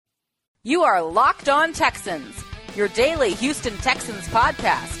You are Locked On Texans, your daily Houston Texans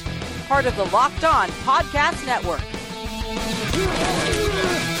podcast, part of the Locked On Podcast Network.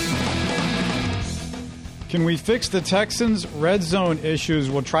 Can we fix the Texans' red zone issues?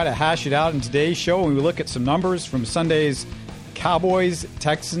 We'll try to hash it out in today's show when we look at some numbers from Sunday's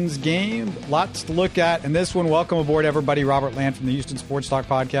Cowboys-Texans game. Lots to look at in this one. Welcome aboard, everybody. Robert Land from the Houston Sports Talk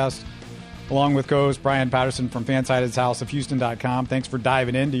Podcast, along with co-host Brian Patterson from Fansided's House of Houston.com. Thanks for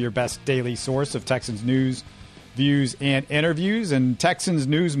diving into your best daily source of Texans news, views, and interviews. And Texans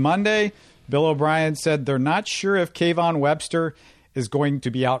News Monday, Bill O'Brien said they're not sure if Kayvon Webster is going to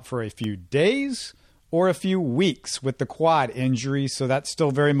be out for a few days or a few weeks with the quad injury. So that's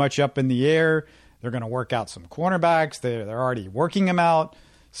still very much up in the air. They're going to work out some cornerbacks. They're already working them out.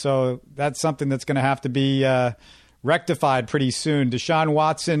 So that's something that's going to have to be rectified pretty soon. Deshaun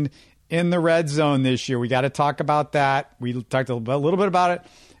Watson in the red zone this year. We got to talk about that. We talked a little bit about it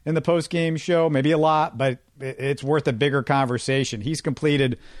in the post-game show, maybe a lot, but it's worth a bigger conversation. He's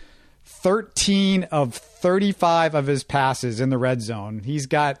completed 13 of 35 of his passes in the red zone. He's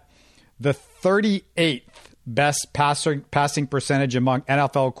got the 38th best passing percentage among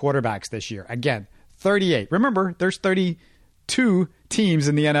NFL quarterbacks this year. Again, 38. Remember, there's 32 teams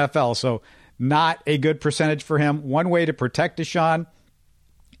in the NFL, so not a good percentage for him. One way to protect Deshaun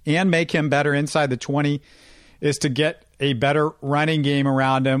and make him better inside the 20 is to get a better running game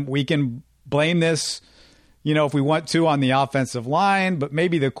around him. We can blame this, if we want to, on the offensive line, but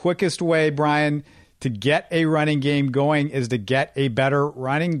maybe the quickest way, Brian, to get a running game going is to get a better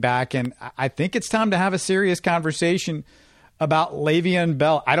running back. And I think it's time to have a serious conversation about Le'Veon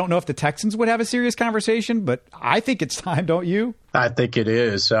Bell. I don't know if the Texans would have a serious conversation, but I think it's time, don't you? I think it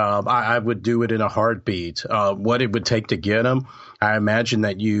is. I would do it in a heartbeat. What it would take to get him, I imagine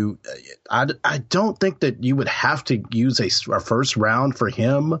that I don't think that you would have to use a first round for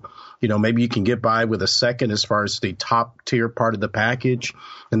him. Maybe you can get by with a second as far as the top tier part of the package.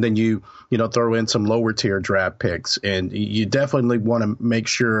 And then you throw in some lower tier draft picks. And you definitely want to make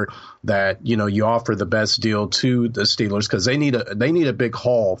sure that, you offer the best deal to the Steelers because they need a big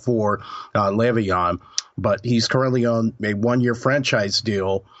haul for Le'Veon. But he's currently on a 1-year franchise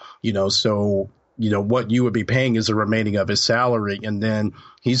deal, so what you would be paying is the remaining of his salary, and then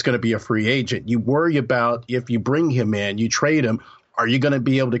he's going to be a free agent. You worry about if you bring him in, you trade him, are you going to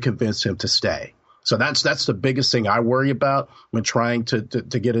be able to convince him to stay? So that's the biggest thing I worry about when trying to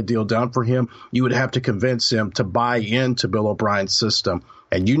get a deal done for him. You would have to convince him to buy into Bill O'Brien's system.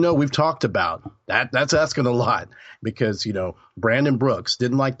 And we've talked about that. That's asking a lot because, Brandon Brooks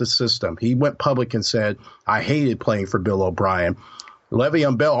didn't like the system. He went public and said, I hated playing for Bill O'Brien.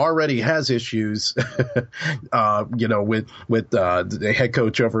 Le'Veon Bell already has issues, with the head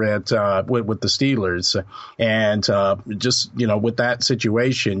coach over at with the Steelers, and with that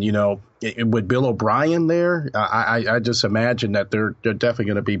situation, with Bill O'Brien there, I just imagine that they're definitely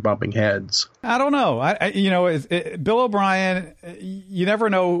going to be bumping heads. I don't know. Bill O'Brien, you never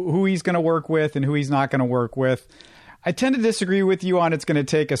know who he's going to work with and who he's not going to work with. I tend to disagree with you on it's going to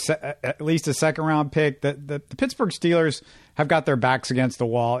take at least a second round pick. The Pittsburgh Steelers have got their backs against the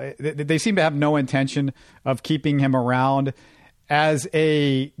wall. They seem to have no intention of keeping him around as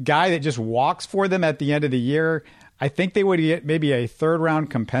a guy that just walks for them at the end of the year. I think they would get maybe a third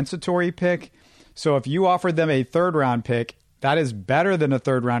round compensatory pick. So if you offered them a third round pick, that is better than a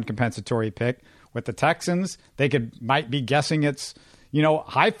third round compensatory pick. With the Texans, they might be guessing it's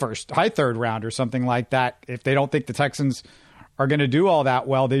high third round or something like that. If they don't think the Texans are going to do all that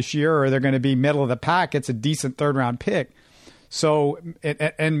well this year or they're going to be middle of the pack, it's a decent third round pick. So, I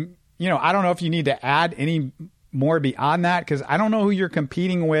don't know if you need to add any more beyond that because I don't know who you're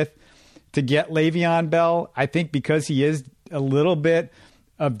competing with to get Le'Veon Bell. I think because he is a little bit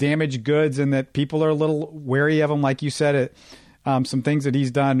of damaged goods and that people are a little wary of him, like you said, some things that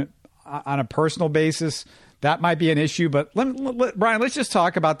he's done on a personal basis, that might be an issue. But Brian, let's just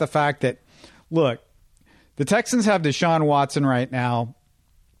talk about the fact that, look, the Texans have Deshaun Watson right now,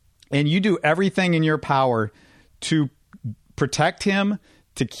 and you do everything in your power to protect him,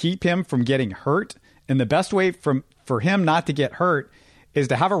 to keep him from getting hurt. And the best way for him not to get hurt is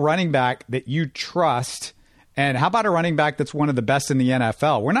to have a running back that you trust. And how about a running back that's one of the best in the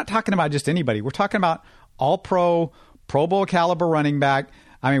NFL? We're not talking about just anybody. We're talking about all-pro, Pro Bowl caliber running back.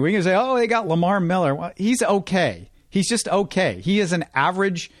 I mean, we can say, they got Lamar Miller. Well, he's okay. He's just okay. He is an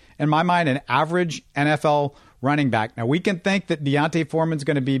average, in my mind, an average NFL running back. Now, we can think that D'Onta Foreman's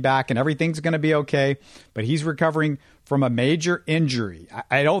going to be back and everything's going to be okay, but he's recovering from a major injury.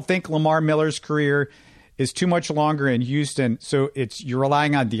 I don't think Lamar Miller's career is too much longer in Houston, so you're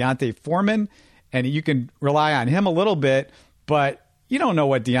relying on D'Onta Foreman, and you can rely on him a little bit, but You don't know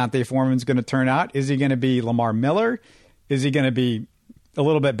what D'Onta Foreman's going to turn out. Is he going to be Lamar Miller? Is he going to be a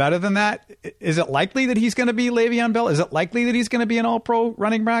little bit better than that? Is it likely that he's going to be Le'Veon Bell? Is it likely that he's going to be an all-pro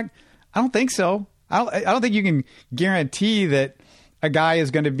running back? I don't think so. I don't think you can guarantee that a guy is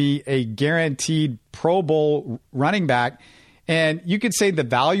going to be a guaranteed Pro Bowl running back. And you could say the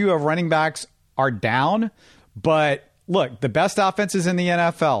value of running backs are down, but look, the best offenses in the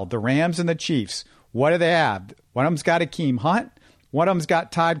NFL, the Rams and the Chiefs, what do they have? One of them's got Akeem Hunt. One of them's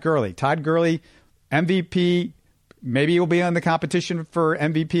got Todd Gurley. Todd Gurley, MVP. Maybe he'll be in the competition for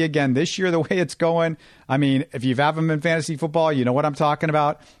MVP again this year, the way it's going. I mean, if you've had him in fantasy football, you know what I'm talking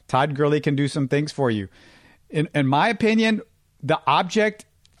about. Todd Gurley can do some things for you. In my opinion, the object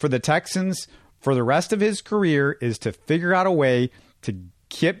for the Texans for the rest of his career is to figure out a way to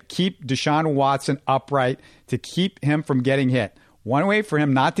keep Deshaun Watson upright, to keep him from getting hit. One way for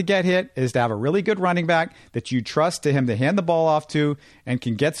him not to get hit is to have a really good running back that you trust to him to hand the ball off to and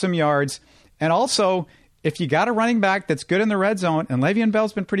can get some yards. And also, if you got a running back that's good in the red zone, and Le'Veon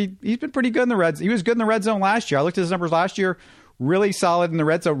Bell's been pretty good in the red zone. He was good in the red zone last year. I looked at his numbers last year, really solid in the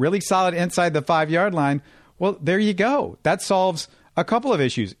red zone, really solid inside the 5-yard line. Well, there you go. That solves a couple of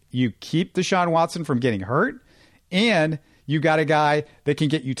issues. You keep Deshaun Watson from getting hurt, and you got a guy that can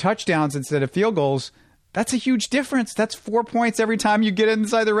get you touchdowns instead of field goals. That's a huge difference. That's 4 points every time you get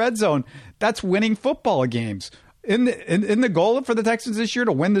inside the red zone. That's winning football games. In the goal for the Texans this year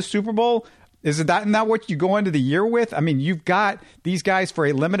to win the Super Bowl, isn't that what you go into the year with? I mean, you've got these guys for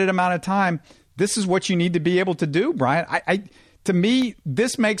a limited amount of time. This is what you need to be able to do, Brian. To me,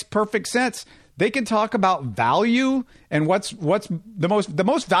 this makes perfect sense. They can talk about value and what's the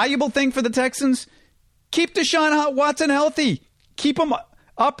most valuable thing for the Texans. Keep Deshaun Watson healthy. Keep him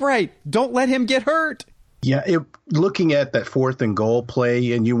upright. Don't let him get hurt. Yeah, looking at that 4th and goal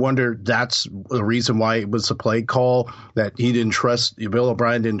play, and you wonder that's the reason why it was a play call that he didn't trust, Bill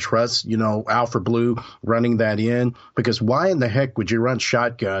O'Brien didn't trust, Alfred Blue running that in. Because why in the heck would you run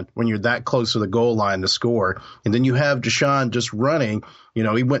shotgun when you're that close to the goal line to score? And then you have Deshaun just running.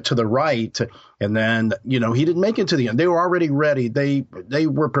 He went to the right, and then, he didn't make it to the end. They were already ready. They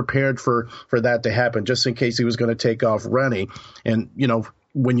were prepared for that to happen just in case he was going to take off running. And,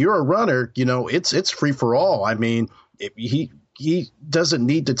 when you're a runner, it's free for all. I mean, he doesn't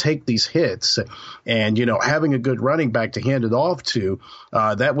need to take these hits, and having a good running back to hand it off to,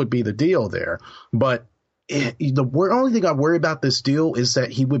 that would be the deal there. But the only thing I worry about this deal is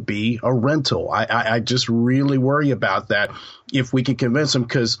that he would be a rental. I just really worry about that if we can convince him,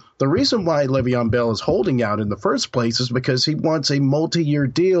 because the reason why Le'Veon Bell is holding out in the first place is because he wants a multi-year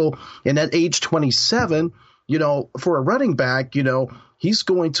deal, and at age 27, for a running back, he's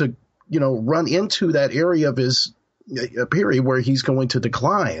going to, run into that area of his period where he's going to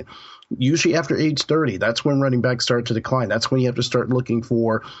decline. Usually after age 30, that's when running backs start to decline. That's when you have to start looking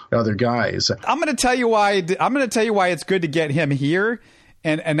for other guys. I'm going to tell you why it's good to get him here.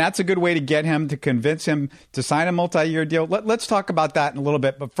 And that's a good way to get him, to convince him to sign a multi-year deal. Let's talk about that in a little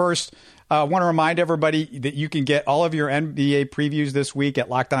bit. But first, I want to remind everybody that you can get all of your NBA previews this week at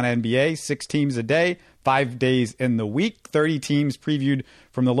Locked On NBA, 6 teams a day, 5 days in the week, 30 teams previewed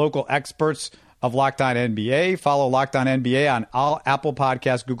from the local experts of Locked On NBA. Follow Locked On NBA on all Apple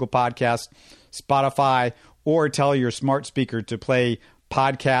Podcasts, Google Podcasts, Spotify, or tell your smart speaker to play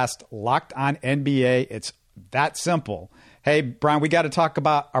podcast Locked On NBA. It's that simple. Hey, Brian, we got to talk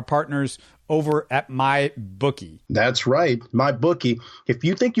about our partners over at MyBookie. That's right, MyBookie. If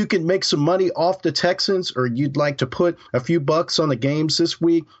you think you can make some money off the Texans, or you'd like to put a few bucks on the games this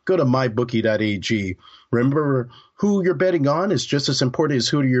week, go to mybookie.ag. Remember, who you're betting on is just as important as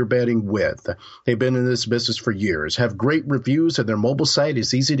who you're betting with. They've been in this business for years, have great reviews, and their mobile site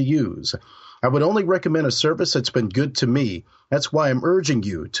is easy to use. I would only recommend a service that's been good to me. That's why I'm urging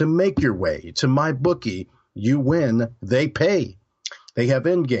you to make your way to MyBookie. You win, they pay. They have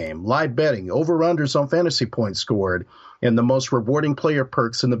in-game, live betting, over-unders on fantasy points scored, and the most rewarding player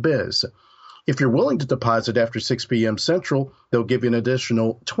perks in the biz. If you're willing to deposit after 6 p.m. Central, they'll give you an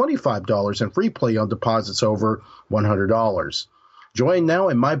additional $25 in free play on deposits over $100. Join now,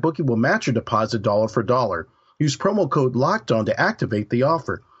 and MyBookie will match your deposit dollar for dollar. Use promo code LOCKEDON to activate the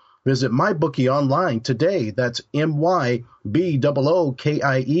offer. Visit MyBookie online today. That's MyBookie.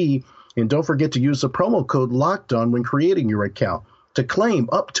 And don't forget to use the promo code LOCKEDON when creating your account to claim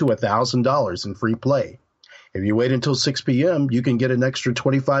up to $1,000 in free play. If you wait until 6 p.m., you can get an extra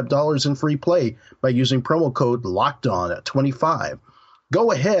 $25 in free play by using promo code LOCKEDON at 25.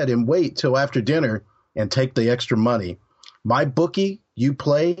 Go ahead and wait till after dinner and take the extra money. MyBookie, you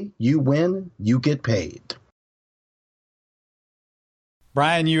play, you win, you get paid.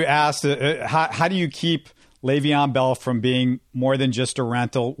 Brian, you asked, how do you keep Le'Veon Bell from being more than just a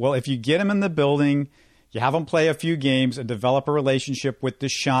rental? Well, if you get him in the building, you have him play a few games and develop a relationship with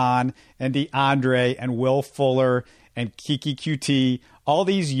Deshaun and DeAndre and Will Fuller and Kiki QT, all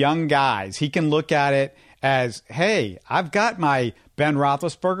these young guys, he can look at it as, hey, I've got my Ben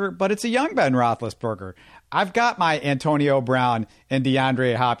Roethlisberger, but it's a young Ben Roethlisberger. I've got my Antonio Brown and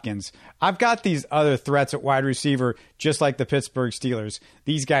DeAndre Hopkins. I've got these other threats at wide receiver, just like the Pittsburgh Steelers.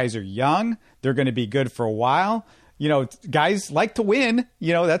 These guys are young. They're going to be good for a while. You know, guys like to win.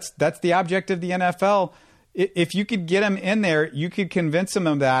 You know, that's the object of the NFL. If you could get them in there, you could convince them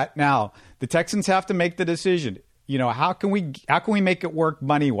of that. Now, the Texans have to make the decision. You know, how can we make it work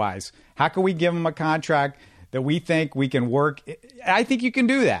money-wise? How can we give them a contract that we think we can work? I think you can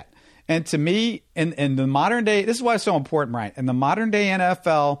do that. And to me, in the modern day, this is why it's so important, right? In the modern day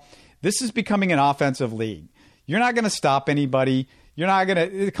NFL, this is becoming an offensive league. You're not going to stop anybody. You're not going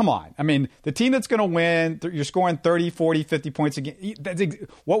to, come on. I mean, the team that's going to win, you're scoring 30, 40, 50 points a game. That's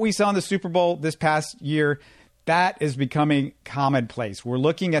what we saw in the Super Bowl this past year, that is becoming commonplace. We're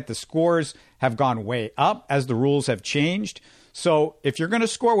looking at the scores have gone way up as the rules have changed. So if you're going to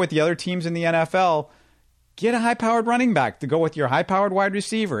score with the other teams in the NFL, get a high-powered running back to go with your high-powered wide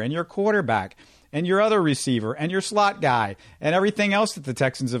receiver and your quarterback and your other receiver and your slot guy and everything else that the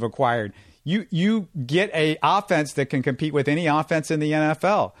Texans have acquired. You get a offense that can compete with any offense in the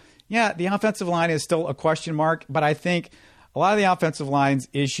NFL. Yeah, the offensive line is still a question mark, but I think a lot of the offensive line's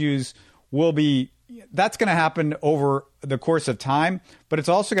issues will be, that's going to happen over the course of time, but it's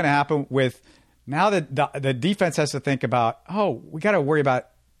also going to happen with now that the defense has to think about, oh, we got to worry about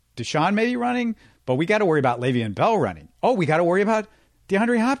Deshaun maybe running, but we got to worry about Le'Veon Bell running. Oh, we got to worry about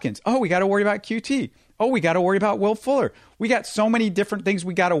DeAndre Hopkins. Oh, we got to worry about QT. Oh, we got to worry about Will Fuller. We got so many different things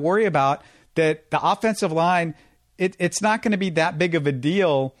we got to worry about that the offensive line, it's not going to be that big of a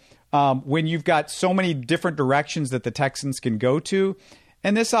deal when you've got so many different directions that the Texans can go to.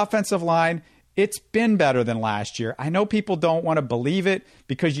 And this offensive line, it's been better than last year. I know people don't want to believe it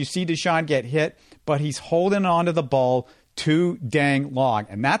because you see Deshaun get hit, but he's holding onto the ball too dang long.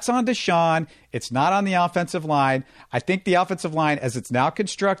 And that's on Deshaun. It's not on the offensive line. I think the offensive line, as it's now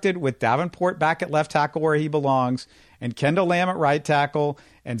constructed with Davenport back at left tackle where he belongs, and Kendall Lamb at right tackle,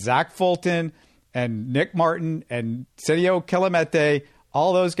 and Zach Fulton, and Nick Martin, and Sergio Kelemete,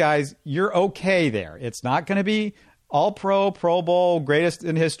 all those guys, you're okay there. It's not going to be all-pro, Pro Bowl, greatest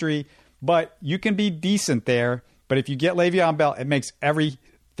in history, but you can be decent there. But if you get Le'Veon Bell, it makes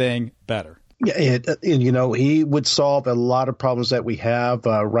everything better. Yeah, and, you know, he would solve a lot of problems that we have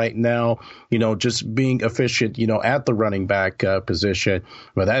right now, you know, just being efficient, you know, at the running back position.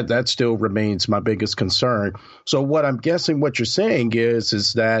 But that still remains my biggest concern. So what I'm guessing what you're saying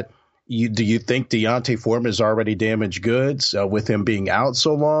is that do you think D'Onta Foreman is already damaged goods with him being out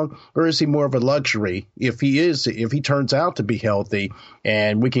so long, or is he more of a luxury if he turns out to be healthy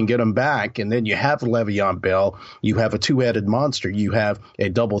and we can get him back? And then you have Le'Veon Bell, you have a two-headed monster, you have a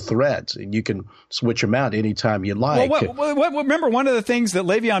double threat, and you can switch him out anytime you like. Well, remember, one of the things that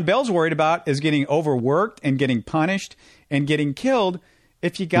Le'Veon Bell's worried about is getting overworked and getting punished and getting killed.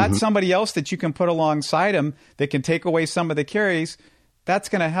 If you got somebody else that you can put alongside him that can take away some of the carries, that's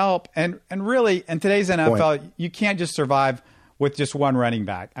going to help. And really, in today's NFL, you can't just survive with just one running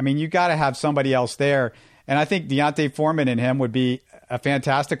back. I mean, you got to have somebody else there. And I think D'Onta Foreman and him would be a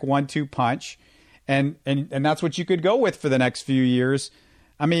fantastic 1-2 punch. And that's what you could go with for the next few years.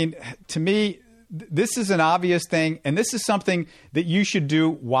 I mean, to me, this is an obvious thing. And this is something that you should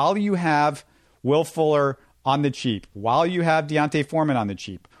do while you have Will Fuller on the cheap, while you have D'Onta Foreman on the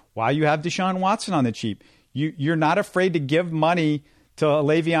cheap, while you have Deshaun Watson on the cheap. You're not afraid to give money to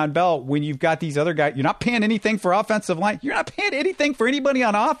Le'Veon Bell when you've got these other guys. You're not paying anything for offensive line. You're not paying anything for anybody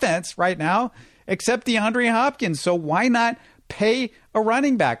on offense right now except DeAndre Hopkins. So why not pay a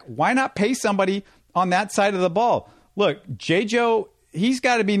running back? Why not pay somebody on that side of the ball? Look, J-Joe, he's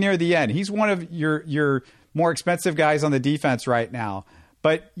got to be near the end. He's one of your more expensive guys on the defense right now.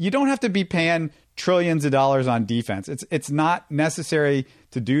 But you don't have to be paying trillions of dollars on defense. It's not necessary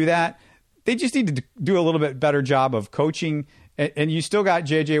to do that. They just need to do a little bit better job of coaching. And you still got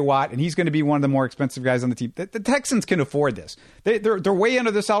J.J. Watt, and he's going to be one of the more expensive guys on the team. The Texans can afford this. They're way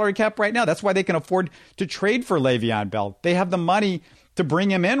under the salary cap right now. That's why they can afford to trade for Le'Veon Bell. They have the money to bring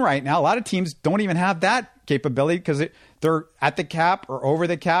him in right now. A lot of teams don't even have that capability because they're at the cap or over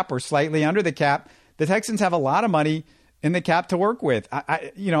the cap or slightly under the cap. The Texans have a lot of money in the cap to work with.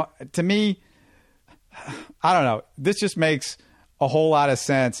 To me, I don't know. This just makes a whole lot of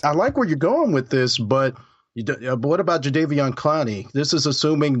sense. I like where you're going with this, but What about Jadeveon Clowney? This is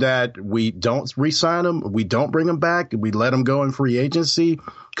assuming that we don't re-sign him, we don't bring him back, we let him go in free agency.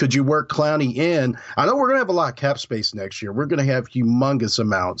 Could you work Clowney in? I know we're going to have a lot of cap space next year. We're going to have humongous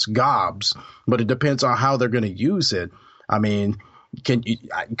amounts, gobs, but it depends on how they're going to use it. I mean, do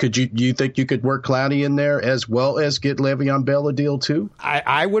you think you could work Clowney in there as well as get Le'Veon Bell a deal too?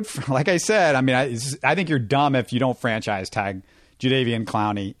 I would, like I said, I mean, I think you're dumb if you don't franchise tag Jadeveon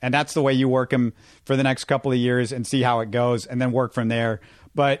Clowney, and that's the way you work him for the next couple of years and see how it goes, and then work from there.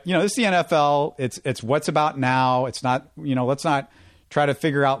 But this is the NFL. It's what's about now. It's not, let's not try to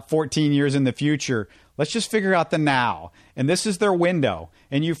figure out 14 years in the future. Let's just figure out the now. And this is their window.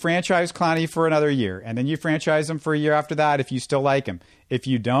 And you franchise Clowney for another year, and then you franchise him for a year after that if you still like him. If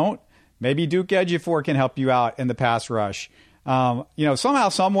you don't, maybe Duke Ejiofor can help you out in the pass rush. Somehow,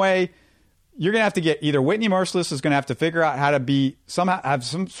 some way, you're going to have to get either Whitney Mercilus is going to have to figure out how to have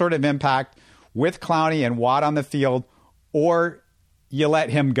some sort of impact with Clowney and Watt on the field, or you let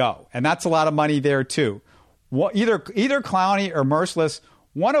him go. And that's a lot of money there too. Either Clowney or Mercilus,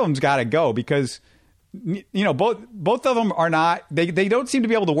 one of them's got to go, because both of them are not, they don't seem to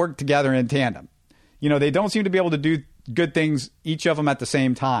be able to work together in tandem. They don't seem to be able to do good things, each of them at the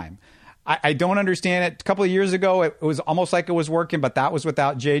same time. I don't understand it. A couple of years ago, it was almost like it was working, but that was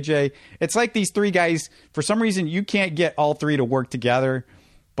without JJ. It's like these three guys, for some reason, you can't get all three to work together.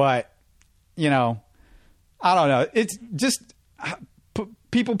 But, I don't know. It's just,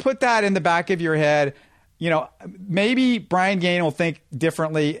 people put that in the back of your head. Maybe Brian Gaine will think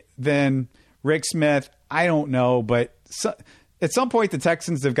differently than Rick Smith. I don't know. But at some point, the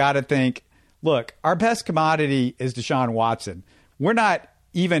Texans have got to think, look, our best commodity is Deshaun Watson. We're not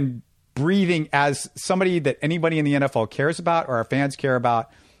even breathing as somebody that anybody in the NFL cares about or our fans care about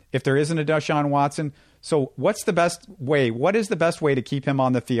if there isn't a Deshaun Watson. So what's the best way? What is the best way to keep him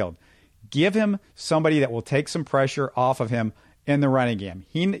on the field? Give him somebody that will take some pressure off of him in the running game.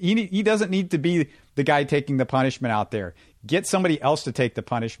 He doesn't need to be the guy taking the punishment out there. Get somebody else to take the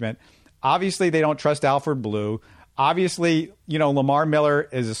punishment. Obviously, they don't trust Alfred Blue. Obviously, Lamar Miller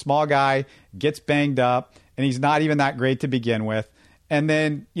is a small guy, gets banged up, and he's not even that great to begin with. And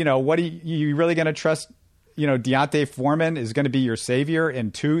then, what are you really going to trust? Deontay Foreman is going to be your savior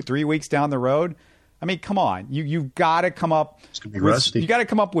in 2-3 weeks down the road. I mean, come on, you've got to come up. It's going to be rusty. You got to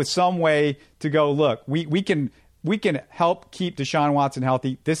come up with some way to go. Look, we can help keep Deshaun Watson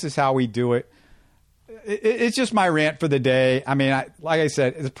healthy. This is how we do it. It's just my rant for the day. I mean, like I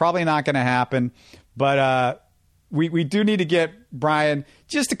said, it's probably not going to happen, but we do need to get Brian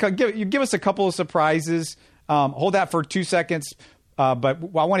just to give us a couple of surprises. Hold that for 2 seconds. But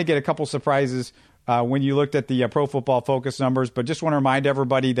I want to get a couple surprises when you looked at the Pro Football Focus numbers. But just want to remind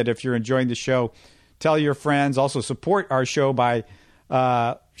everybody that if you're enjoying the show, tell your friends. Also support our show by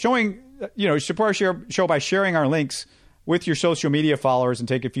support our show by sharing our links with your social media followers, and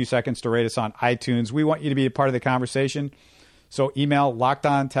take a few seconds to rate us on iTunes. We want you to be a part of the conversation. So email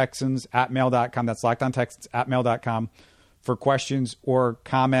lockedontexans@mail.com. That's lockedontexans@mail.com for questions or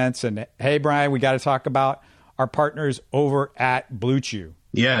comments. And hey, Brian, we got to talk about our partners over at Blue Chew.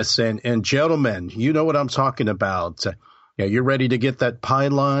 Yes, and gentlemen, you know what I'm talking about. You're ready to get that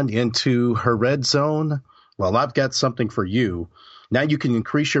pylon into her red zone? Well, I've got something for you. Now you can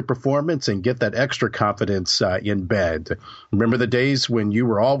increase your performance and get that extra confidence in bed. Remember the days when you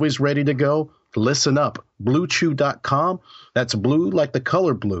were always ready to go? Listen up. BlueChew.com. That's blue like the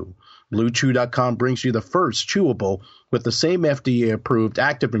color blue. BlueChew.com brings you the first chewable with the same FDA-approved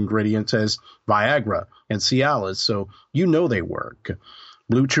active ingredients as Viagra and Cialis, so you know they work.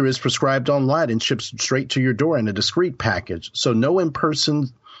 Blue Chew is prescribed online and ships straight to your door in a discreet package, so no in-person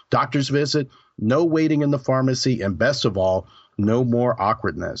doctor's visit, no waiting in the pharmacy, and best of all, no more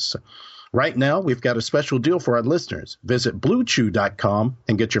awkwardness. Right now, we've got a special deal for our listeners. Visit BlueChew.com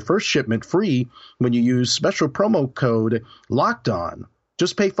and get your first shipment free when you use special promo code LOCKEDON.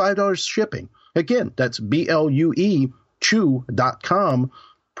 Just pay $5 shipping. Again, that's BLUE Chew.com,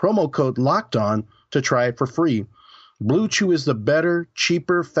 promo code LOCKEDON to try it for free. Blue Chew is the better,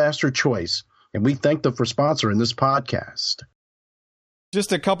 cheaper, faster choice, and we thank them for sponsoring this podcast.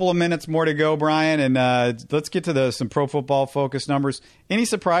 Just a couple of minutes more to go, Brian, and let's get to some Pro Football Focus numbers. Any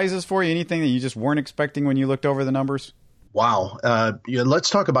surprises for you? Anything that you just weren't expecting when you looked over the numbers? Wow.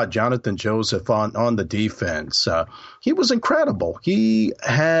 Let's talk about Jonathan Joseph on the defense. He was incredible.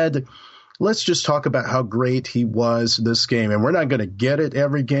 Let's just talk about how great he was this game. And we're not going to get it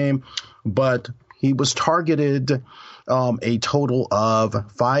every game, but he was targeted a total of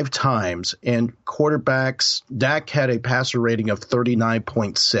 5 times. And quarterbacks, Dak had a passer rating of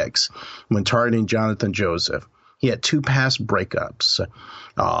 39.6 when targeting Jonathan Joseph. He had 2 pass breakups,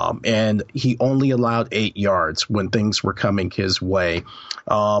 and he only allowed 8 yards when things were coming his way.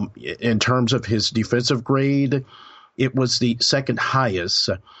 In terms of his defensive grade, it was the second highest,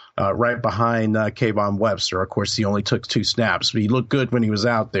 right behind Kayvon Webster. Of course, he only took 2 snaps, but he looked good when he was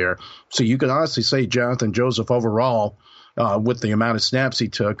out there. So you can honestly say Jonathan Joseph overall, with the amount of snaps he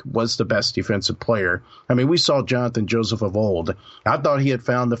took, was the best defensive player. I mean, we saw Jonathan Joseph of old. I thought he had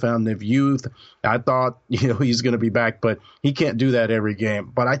found the fountain of youth. I thought, he's going to be back, but he can't do that every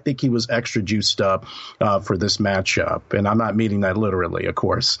game. But I think he was extra juiced up for this matchup. And I'm not meaning that literally, of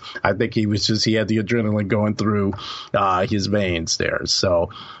course. I think he had the adrenaline going through his veins there. So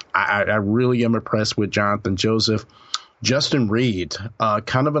I really am impressed with Jonathan Joseph. Justin Reed,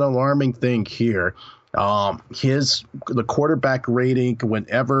 kind of an alarming thing here. The quarterback rating,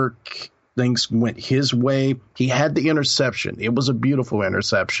 whenever things went his way, he had the interception. It was a beautiful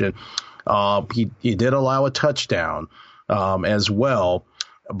interception. He did allow a touchdown as well.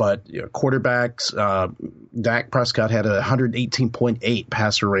 But quarterbacks, Dak Prescott had a 118.8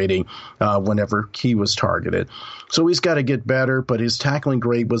 passer rating whenever he was targeted. So he's got to get better, but his tackling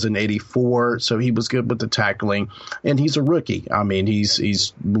grade was an 84, so he was good with the tackling. And he's a rookie. I mean,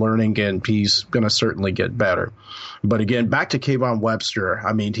 he's learning, and he's going to certainly get better. But again, back to Kayvon Webster.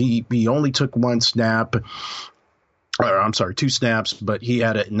 I mean, he only took 2 snaps, but he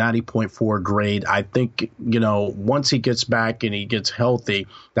had a 90.4 grade. I think, once he gets back and he gets healthy,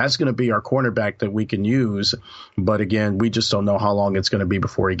 that's going to be our cornerback that we can use. But again, we just don't know how long it's going to be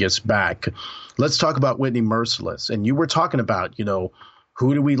before he gets back. Let's talk about Whitney Mercilus. And you were talking about,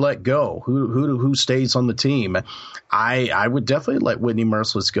 who do we let go? Who stays on the team? I would definitely let Whitney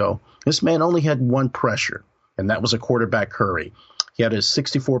Mercilus go. This man only had 1 pressure, and that was a quarterback hurry. He had a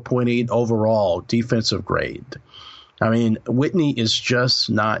 64.8 overall defensive grade. I mean, Whitney is just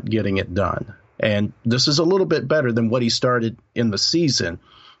not getting it done. And this is a little bit better than what he started in the season,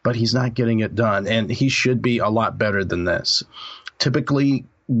 but he's not getting it done. And he should be a lot better than this. Typically,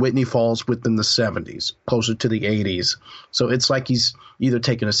 Whitney falls within the 70s, closer to the 80s. So it's like he's either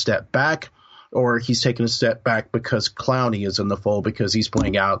taking a step back or he's taking a step back because Clowney is in the fold because he's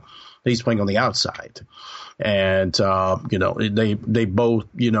playing on the outside. And, they both,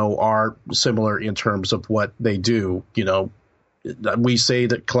 are similar in terms of what they do. We say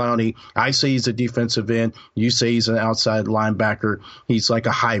that Clowney, I say he's a defensive end. You say he's an outside linebacker. He's like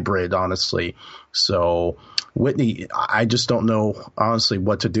a hybrid, honestly. So Whitney, I just don't know, honestly,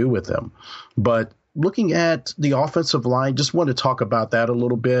 what to do with him. But looking at the offensive line, just want to talk about that a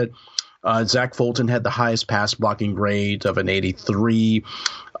little bit. Zach Fulton had the highest pass blocking grade of an 83.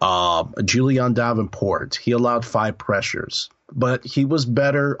 Julian Davenport, he allowed 5 pressures, but he was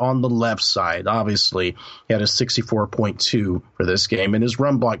better on the left side. Obviously, he had a 64.2 for this game, and his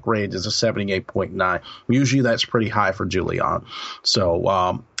run block grade is a 78.9. Usually that's pretty high for Julian.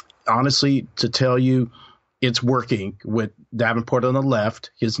 So, honestly, to tell you, it's working with Davenport on the left,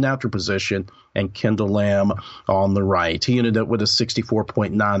 his natural position, and Kendall Lamb on the right. He ended up with a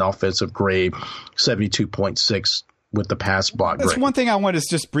 64.9 offensive grade, 72.6 with the pass block grade. That's one thing I want to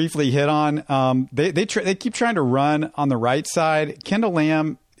just briefly hit on. They keep trying to run on the right side. Kendall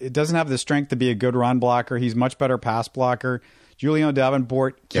Lamb doesn't have the strength to be a good run blocker. He's much better pass blocker. Julian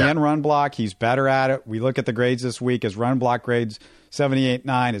Davenport can run block. He's better at it. We look at the grades this week. His run block grades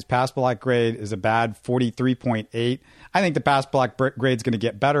 78.9. His pass block grade is a bad 43.8. I think the pass block grade is going to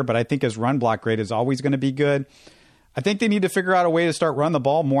get better, but I think his run block grade is always going to be good. I think they need to figure out a way to start running the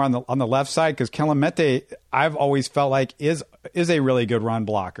ball more on the left side because Kelemete, I've always felt like is a really good run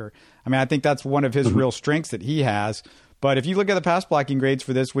blocker. I mean, I think that's one of his real strengths that he has. But if you look at the pass blocking grades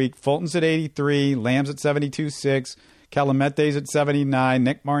for this week, Fulton's at 83, Lamb's at 72.6, Kelemete's at 79,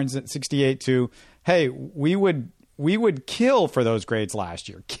 Nick Martin's at 68.2. Hey, we would kill for those grades last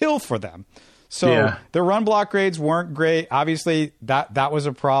year. Kill for them. So the run block grades weren't great. Obviously, that was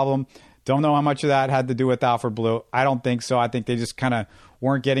a problem. Don't know how much of that had to do with Alfred Blue. I don't think so. I think they just kind of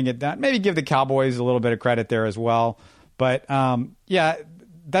weren't getting it done. Maybe give the Cowboys a little bit of credit there as well. But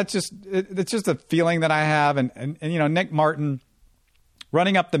it's just a feeling that I have. And Nick Martin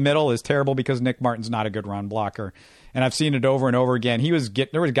running up the middle is terrible because Nick Martin's not a good run blocker. And I've seen it over and over again.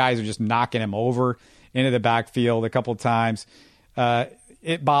 There was guys who were just knocking him over into the backfield a couple of times.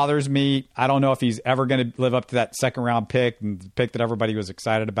 It bothers me. I don't know if he's ever going to live up to that second round pick and the pick that everybody was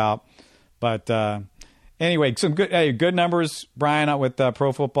excited about. But anyway, some good numbers, Brian, with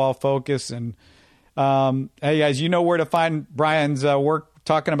Pro Football Focus. And hey, guys, you know where to find Brian's work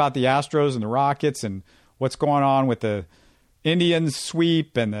talking about the Astros and the Rockets and what's going on with the Indians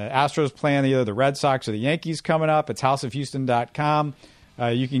sweep and the Astros playing either the Red Sox or the Yankees coming up. It's houseofhouston.com.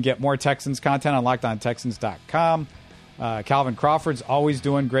 You can get more Texans content on LockedOnTexans.com. Calvin Crawford's always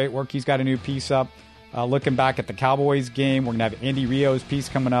doing great work. He's got a new piece up. Looking back at the Cowboys game, we're going to have Andy Rio's piece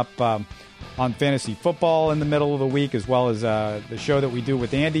coming up on fantasy football in the middle of the week, as well as the show that we do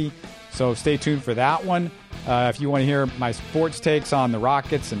with Andy. So stay tuned for that one. If you want to hear my sports takes on the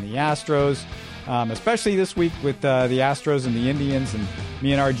Rockets and the Astros, especially this week with the Astros and the Indians, and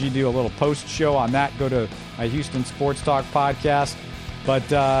me and RG do a little post show on that, go to my Houston Sports Talk podcast. But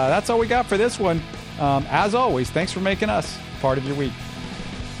that's all we got for this one. As always, thanks for making us part of your week.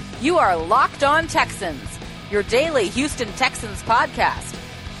 You are Locked On Texans, your daily Houston Texans podcast,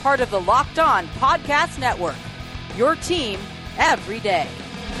 part of the Locked On Podcast Network, your team every day.